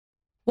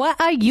What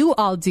are you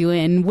all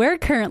doing? We're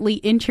currently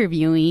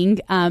interviewing.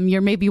 You're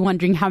maybe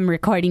wondering how I'm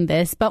recording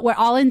this, but we're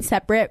all in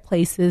separate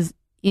places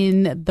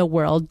in the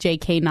world.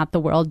 JK, not the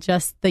world,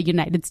 just the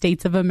United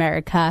States of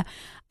America.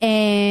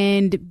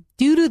 And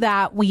due to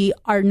that, we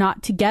are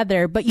not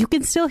together, but you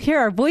can still hear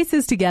our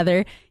voices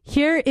together.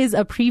 Here is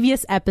a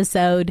previous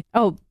episode.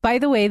 Oh, by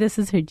the way, this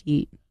is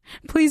Harjeet.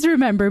 Please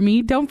remember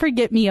me. Don't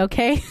forget me,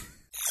 okay?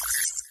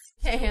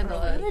 Can't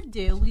handle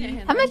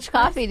it. How much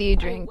coffee do you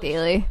drink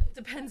daily?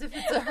 Depends if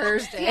it's a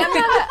hers day.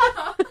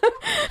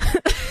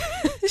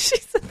 She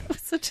said that with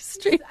such a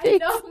straight face.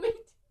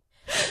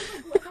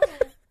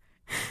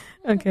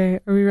 Okay,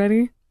 are we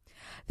ready?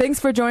 Thanks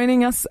for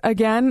joining us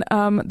again.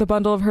 The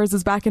Bundle of Hers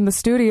is back in the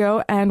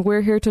studio, and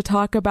we're here to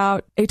talk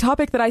about a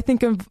topic that I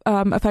think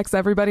affects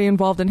everybody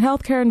involved in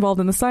healthcare, involved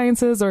in the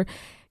sciences, or,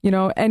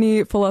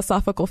 any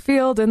philosophical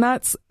field, and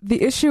that's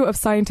the issue of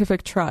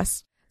scientific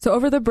trust. So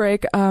over the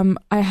break,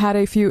 I had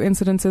a few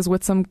incidences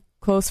with some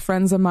close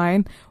friends of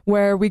mine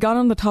where we got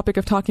on the topic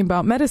of talking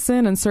about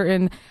medicine and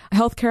certain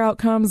healthcare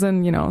outcomes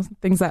and,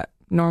 things that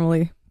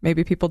normally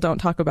maybe people don't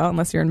talk about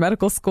unless you're in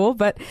medical school.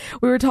 But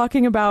we were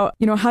talking about,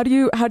 how do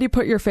you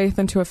put your faith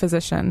into a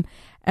physician?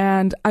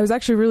 And I was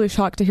actually really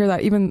shocked to hear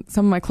that even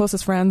some of my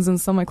closest friends and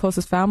some of my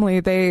closest family,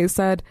 they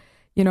said,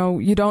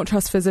 you don't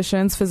trust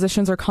physicians.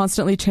 Physicians are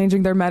constantly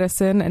changing their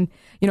medicine, and,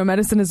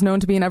 medicine is known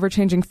to be an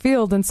ever-changing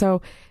field. And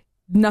so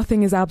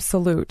nothing is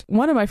absolute.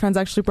 One of my friends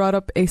actually brought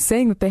up a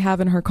saying that they have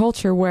in her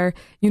culture where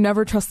you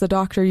never trust the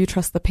doctor, you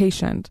trust the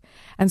patient.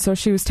 And so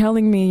she was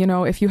telling me,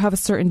 if you have a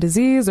certain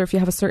disease or if you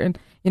have a certain,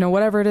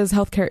 whatever it is,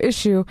 healthcare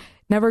issue,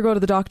 never go to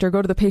the doctor,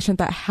 go to the patient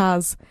that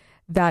has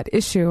that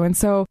issue. And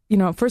so,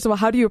 first of all,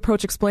 how do you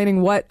approach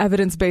explaining what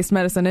evidence-based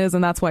medicine is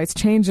and that's why it's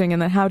changing?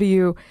 And then how do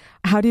you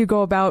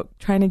go about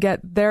trying to get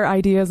their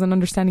ideas and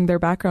understanding their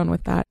background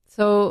with that?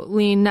 So,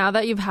 Lean, now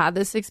that you've had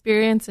this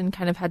experience and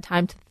kind of had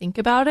time to think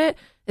about it,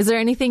 is there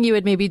anything you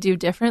would maybe do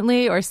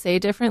differently or say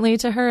differently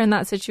to her in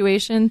that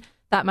situation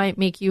that might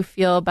make you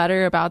feel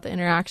better about the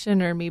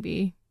interaction or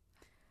maybe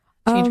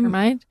change her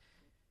mind?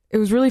 It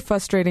was really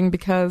frustrating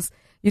because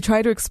you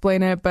try to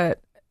explain it,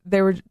 but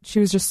she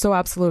was just so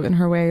absolute in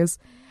her ways.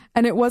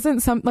 And it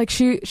wasn't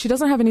she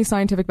doesn't have any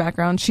scientific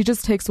background. She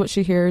just takes what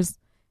she hears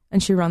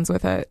and she runs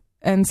with it.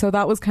 And so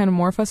that was kind of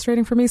more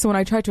frustrating for me. So when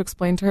I tried to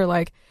explain to her,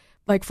 like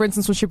for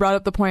instance, when she brought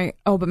up the point,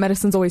 but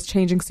medicine's always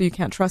changing, so you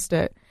can't trust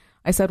it.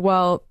 I said,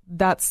 well,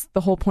 that's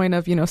the whole point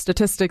of,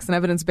 statistics and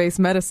evidence-based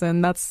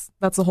medicine. That's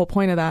the whole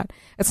point of that.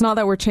 It's not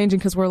that we're changing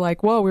because we're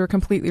like, whoa, we were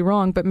completely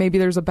wrong, but maybe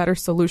there's a better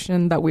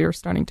solution that we are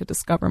starting to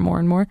discover more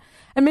and more.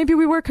 And maybe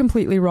we were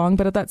completely wrong,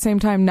 but at that same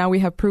time, now we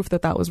have proof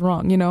that was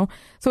wrong,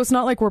 So it's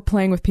not like we're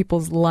playing with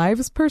people's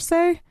lives per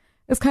se.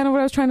 Is kind of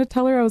what I was trying to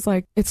tell her. I was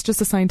like, it's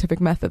just a scientific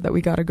method that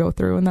we got to go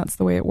through, and that's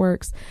the way it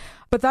works.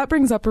 But that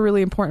brings up a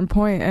really important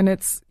point, and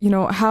it's,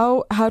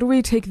 how do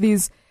we take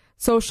these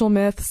social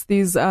myths,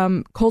 these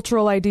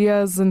cultural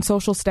ideas and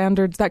social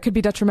standards that could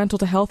be detrimental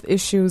to health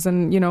issues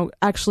and,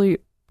 actually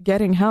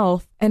getting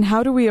health. And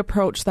how do we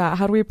approach that?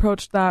 How do we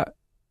approach that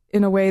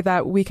in a way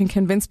that we can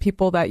convince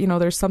people that,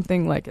 there's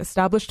something like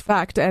established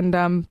fact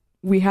and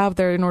we have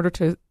there in order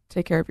to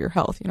take care of your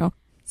health,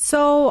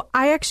 So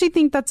I actually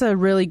think that's a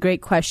really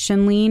great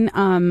question, Lean.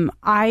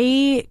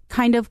 I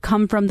kind of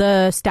come from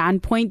the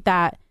standpoint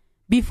that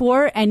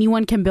before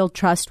anyone can build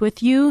trust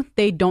with you,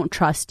 they don't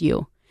trust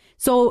you.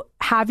 So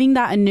having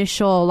that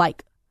initial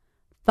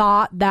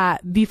thought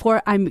that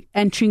before I'm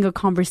entering a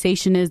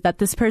conversation is that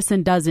this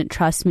person doesn't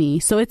trust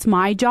me. So it's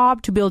my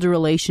job to build a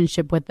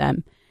relationship with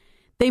them.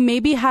 They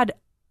maybe had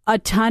a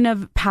ton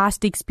of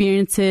past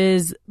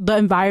experiences, the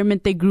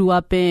environment they grew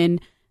up in,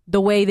 the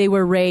way they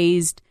were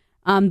raised,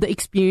 the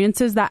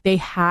experiences that they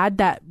had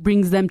that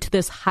brings them to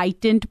this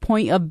heightened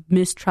point of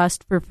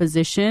mistrust for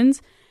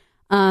physicians.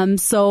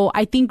 So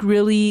I think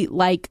really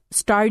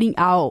starting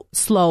out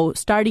slow,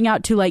 starting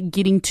out to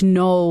getting to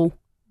know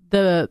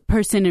the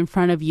person in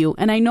front of you.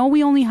 And I know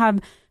we only have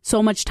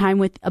so much time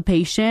with a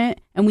patient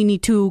and we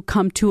need to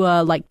come to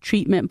a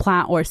treatment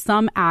plan or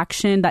some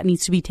action that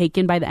needs to be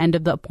taken by the end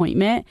of the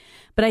appointment.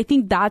 But I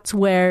think that's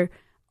where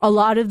a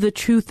lot of the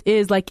truth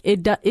is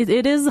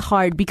it is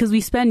hard because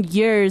we spend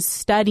years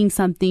studying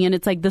something and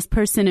it's this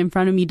person in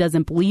front of me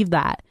doesn't believe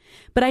that.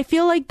 But I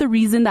feel like the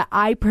reason that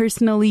I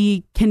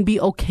personally can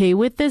be okay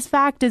with this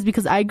fact is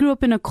because I grew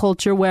up in a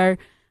culture where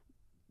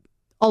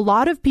a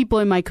lot of people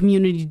in my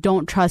community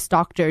don't trust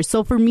doctors.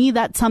 So for me,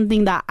 that's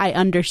something that I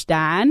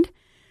understand.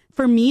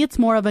 For me, it's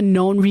more of a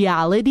known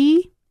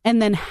reality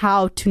and then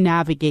how to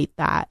navigate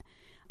that.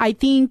 I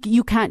think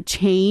you can't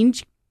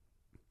change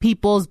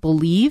people's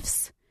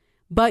beliefs,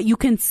 but you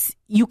can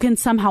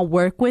somehow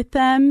work with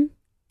them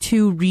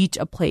to reach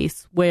a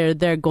place where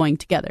they're going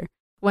together.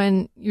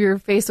 When you're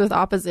faced with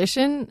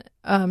opposition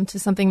to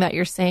something that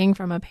you're saying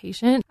from a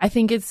patient, I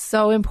think it's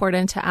so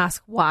important to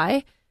ask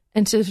why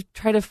and to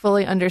try to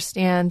fully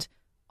understand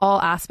all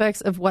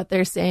aspects of what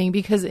they're saying,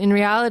 because in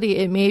reality,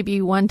 it may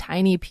be one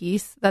tiny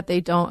piece that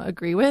they don't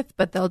agree with,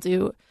 but they'll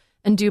do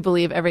and do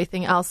believe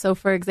everything else. So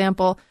for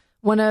example,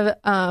 one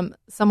of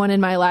someone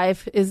in my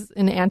life is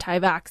an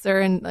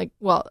anti-vaxxer and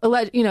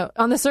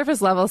on the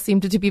surface level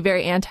seemed to be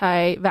very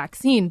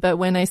anti-vaccine. But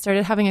when I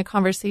started having a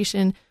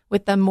conversation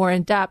with them more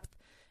in depth,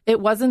 it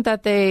wasn't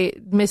that they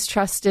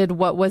mistrusted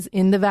what was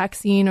in the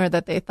vaccine or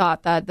that they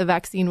thought that the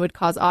vaccine would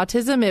cause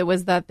autism. It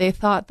was that they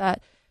thought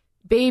that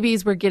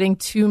babies were getting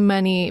too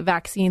many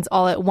vaccines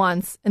all at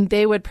once, and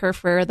they would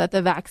prefer that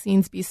the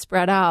vaccines be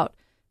spread out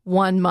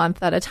 1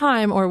 month at a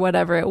time or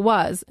whatever it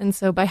was. And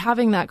so by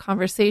having that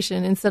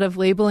conversation, instead of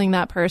labeling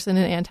that person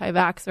an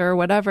anti-vaxxer or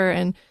whatever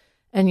and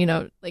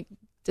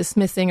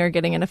dismissing or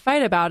getting in a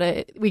fight about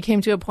it, we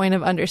came to a point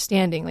of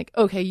understanding, like,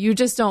 okay, you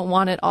just don't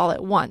want it all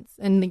at once.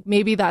 And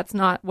maybe that's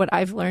not what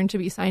I've learned to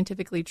be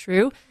scientifically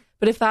true.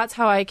 But if that's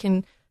how I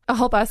can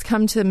help us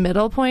come to the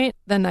middle point,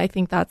 then I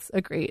think that's a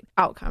great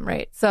outcome,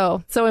 right?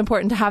 So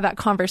important to have that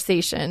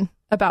conversation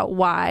about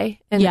why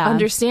and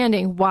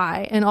understanding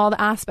why and all the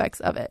aspects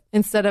of it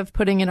instead of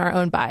putting in our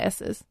own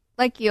biases.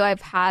 Like you,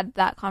 I've had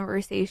that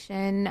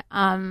conversation.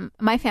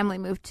 My family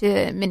moved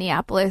to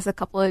Minneapolis a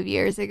couple of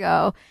years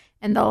ago.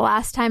 And the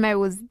last time I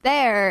was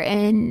there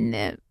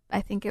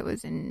I think it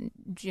was in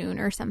June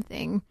or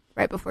something,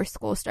 right before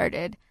school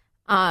started,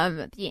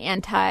 the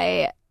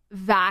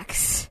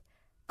anti-vax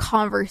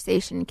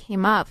conversation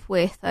came up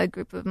with a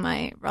group of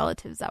my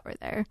relatives that were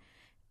there.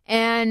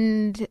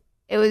 And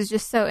it was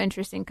just so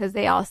interesting because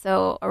they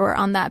also were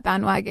on that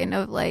bandwagon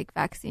of like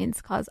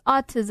vaccines cause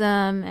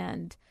autism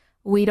and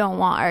we don't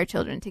want our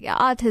children to get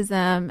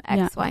autism,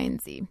 X, Y,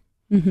 and Z.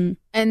 Mm-hmm.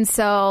 And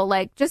so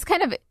like just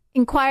kind of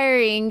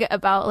inquiring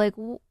about like,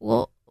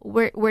 well,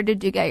 where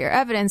did you get your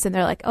evidence? And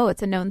they're like, oh,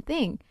 it's a known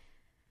thing.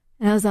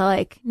 And I was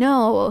like,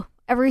 no,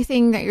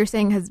 everything that you're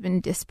saying has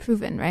been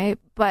disproven, right?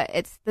 But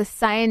it's the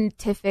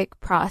scientific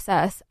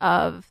process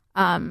of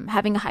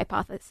having a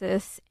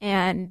hypothesis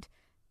and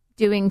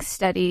doing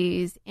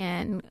studies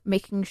and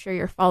making sure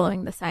you're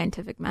following the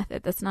scientific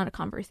method. That's not a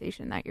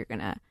conversation that you're going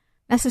to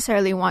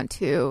necessarily want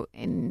to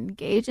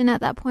engage in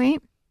at that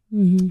point.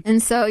 Mm-hmm.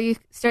 And so you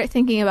start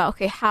thinking about,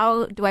 okay,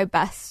 how do I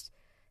best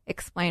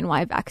explain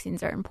why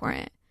vaccines are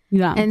important?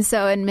 Yeah. And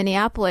so in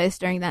Minneapolis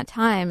during that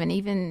time, and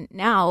even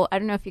now, I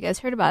don't know if you guys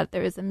heard about it,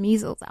 there was a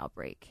measles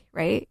outbreak,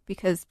 right?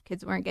 Because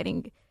kids weren't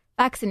getting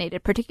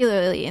vaccinated,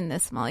 particularly in the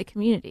Somali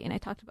community. And I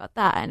talked about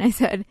that. And I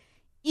said,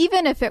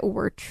 even if it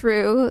were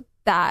true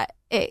that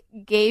it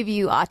gave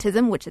you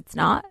autism, which it's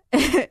not,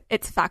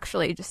 it's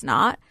factually just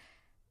not,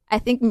 I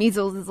think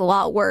measles is a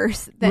lot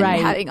worse than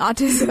having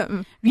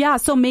autism. Yeah.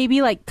 So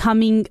maybe like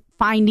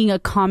finding a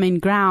common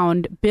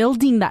ground,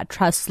 building that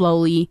trust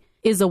slowly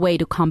is a way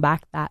to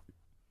combat that.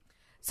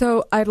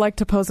 So I'd like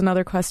to pose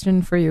another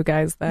question for you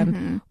guys then.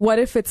 Mm-hmm. What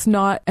if it's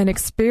not an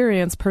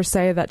experience per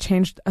se that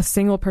changed a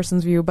single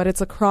person's view, but it's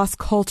a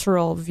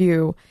cross-cultural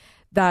view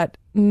that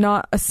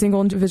not a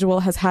single individual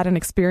has had an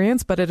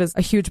experience, but it is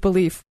a huge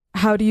belief?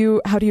 How do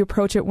you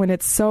approach it when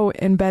it's so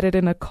embedded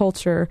in a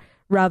culture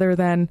rather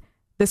than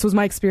this was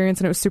my experience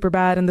and it was super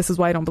bad and this is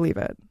why I don't believe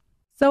it?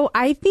 So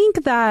I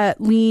think that,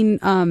 Lean,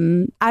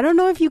 I don't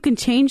know if you can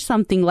change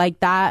something like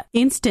that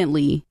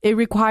instantly. It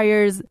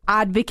requires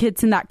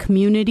advocates in that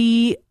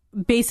community,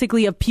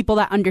 basically of people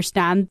that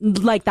understand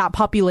like that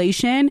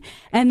population,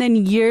 and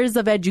then years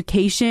of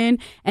education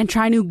and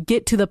trying to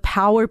get to the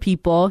power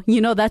people.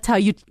 You know, that's how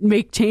you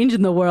make change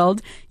in the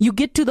world. You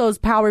get to those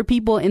power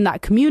people in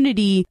that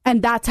community,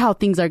 and that's how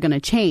things are going to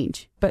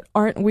change. But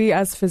aren't we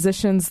as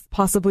physicians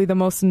possibly the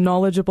most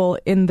knowledgeable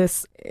in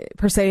this,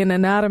 per se, in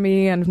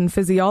anatomy and in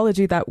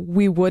physiology, that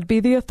we would be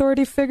the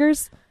authority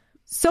figures?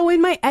 So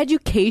in my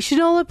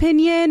educational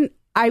opinion,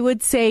 I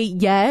would say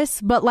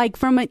yes, but like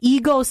from an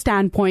ego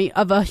standpoint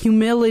of a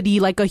humility,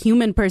 like a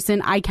human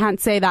person, I can't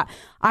say that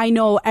I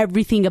know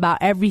everything about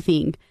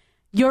everything.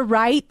 You're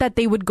right that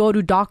they would go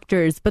to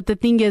doctors, but the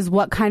thing is,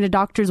 what kind of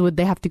doctors would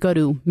they have to go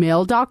to?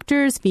 Male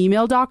doctors,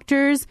 female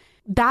doctors?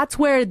 That's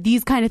where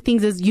these kind of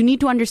things is you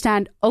need to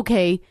understand,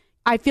 okay,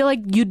 I feel like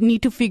you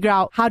need to figure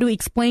out how to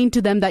explain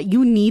to them that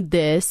you need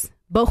this,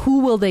 but who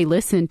will they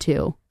listen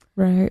to?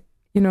 Right.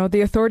 You know,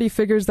 the authority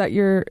figures that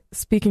you're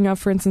speaking of,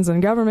 for instance, in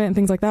government and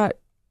things like that,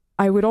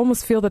 I would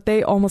almost feel that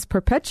they almost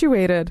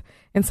perpetuated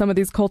in some of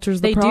these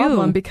cultures the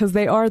problem because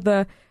they are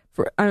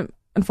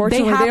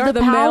unfortunately, they are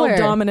the male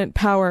dominant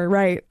power,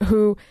 right?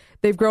 Who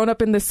they've grown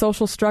up in this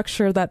social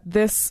structure that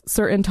this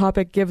certain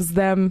topic gives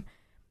them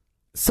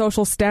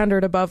social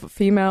standard above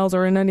females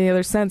or in any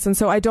other sense. And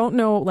so I don't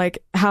know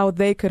like how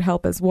they could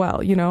help as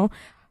well, you know?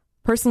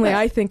 Personally,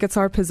 I think it's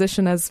our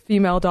position as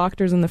female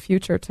doctors in the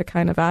future to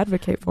kind of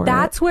advocate for it.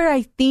 That's where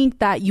I think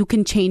that you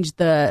can change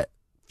the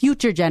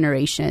future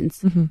generations,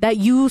 that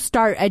you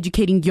start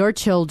educating your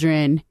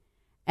children,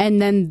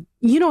 and then,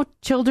 you know,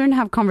 children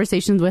have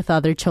conversations with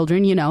other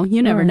children, you know,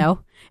 you never know.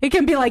 It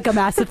can be like a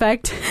Mass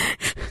Effect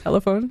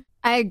telephone.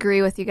 I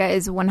agree with you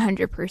guys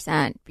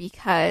 100%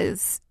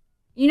 because,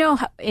 you know,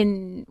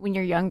 when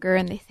you're younger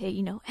and they say,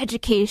 you know,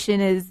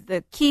 education is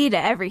the key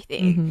to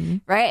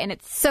everything, right? And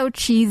it's so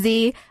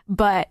cheesy,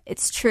 but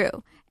it's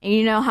true. And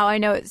you know how I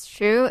know it's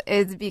true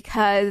is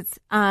because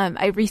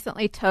I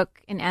recently took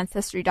an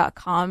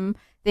Ancestry.com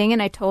thing.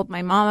 And I told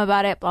my mom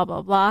about it, blah,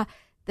 blah, blah.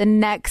 The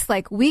next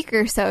like week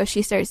or so,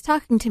 she starts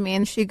talking to me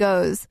and she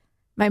goes,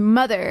 my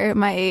mother,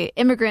 my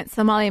immigrant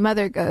Somali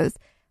mother goes,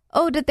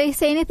 oh, did they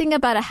say anything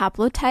about a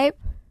haplotype?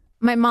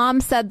 My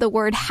mom said the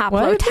word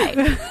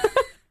haplotype,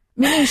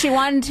 meaning she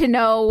wanted to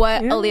know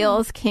what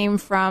alleles came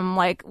from,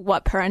 like,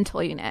 what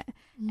parental unit.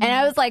 And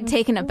I was, like,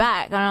 taken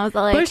aback. And I was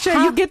like... For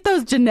sure, you get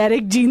those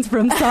genetic genes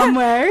from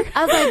somewhere.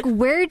 I was like,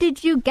 where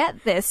did you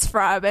get this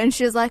from? And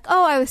she was like,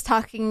 oh, I was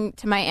talking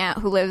to my aunt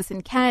who lives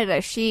in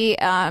Canada. She's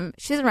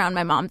around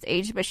my mom's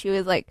age, but she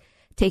was, like,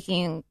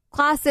 taking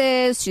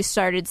classes. She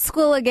started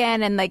school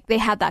again. And, like, they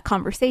had that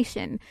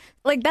conversation.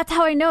 Like, that's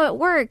how I know it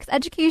works.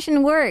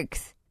 Education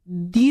works.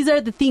 These are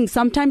the things.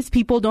 Sometimes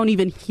people don't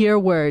even hear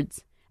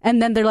words.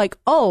 And then they're like,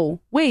 oh,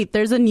 wait,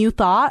 there's a new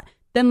thought.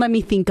 Then let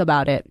me think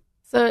about it.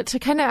 So to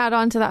kind of add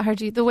on to that,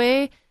 Harjeet, the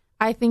way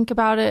I think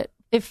about it,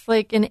 if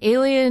like an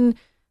alien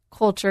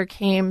culture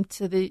came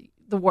to the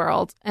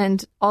world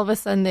and all of a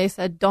sudden they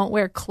said, don't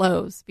wear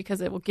clothes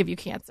because it will give you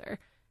cancer.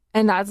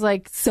 And that's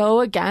like so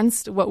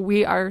against what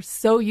we are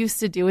so used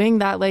to doing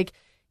that like,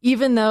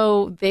 even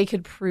though they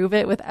could prove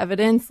it with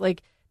evidence,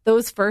 like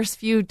those first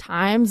few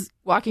times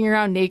walking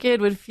around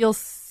naked would feel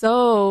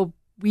so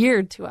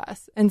weird to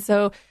us. And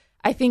so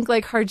I think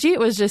like Harjeet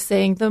was just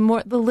saying, the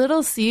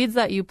little seeds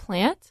that you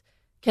plant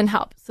can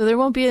help. So there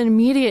won't be an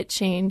immediate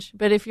change,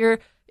 but if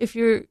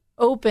you're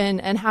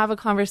open and have a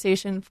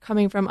conversation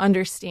coming from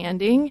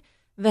understanding,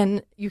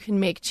 then you can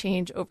make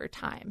change over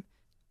time.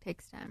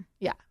 Takes time.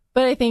 Yeah.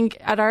 But I think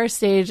at our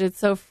stage, it's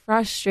so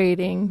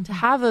frustrating to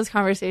have those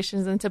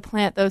conversations and to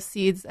plant those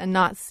seeds and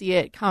not see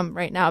it come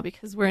right now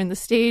because we're in the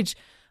stage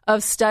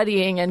of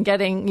studying and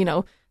getting, you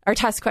know, our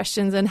test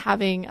questions and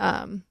having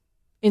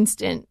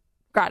instant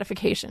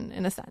gratification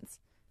in a sense.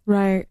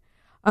 Right.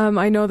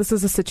 I know this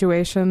is a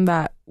situation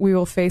that we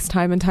will face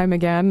time and time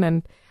again,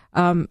 and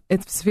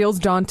it feels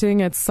daunting.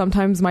 It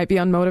sometimes might be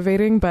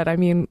unmotivating, but I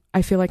mean,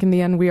 I feel like in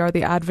the end, we are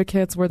the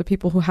advocates. We're the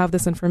people who have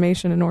this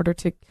information in order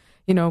to,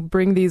 you know,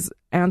 bring these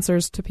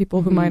answers to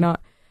people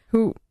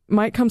who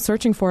might come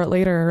searching for it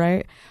later,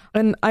 right?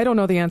 And I don't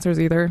know the answers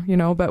either, you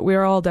know, but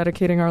we're all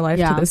dedicating our life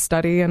to this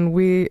study, and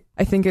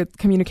I think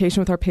communication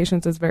with our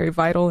patients is very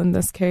vital in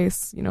this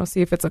case. You know,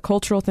 see if it's a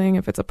cultural thing,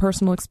 if it's a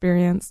personal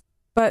experience.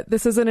 But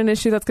this isn't an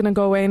issue that's going to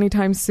go away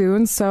anytime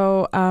soon.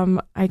 So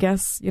I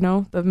guess, you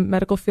know, the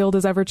medical field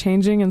is ever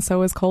changing, and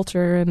so is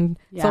culture and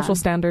social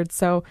standards.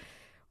 So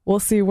we'll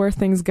see where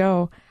things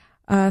go.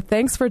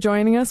 Thanks for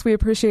joining us. We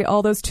appreciate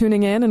all those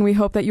tuning in, and we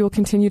hope that you will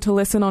continue to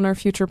listen on our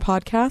future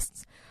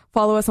podcasts.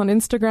 Follow us on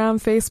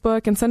Instagram,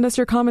 Facebook, and send us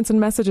your comments and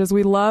messages.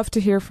 We love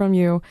to hear from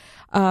you.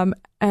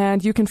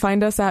 And you can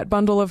find us at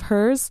Bundle of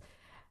Hers.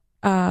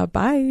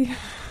 Bye.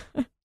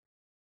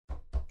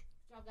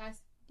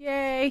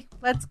 Yay.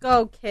 Let's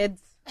go,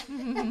 kids.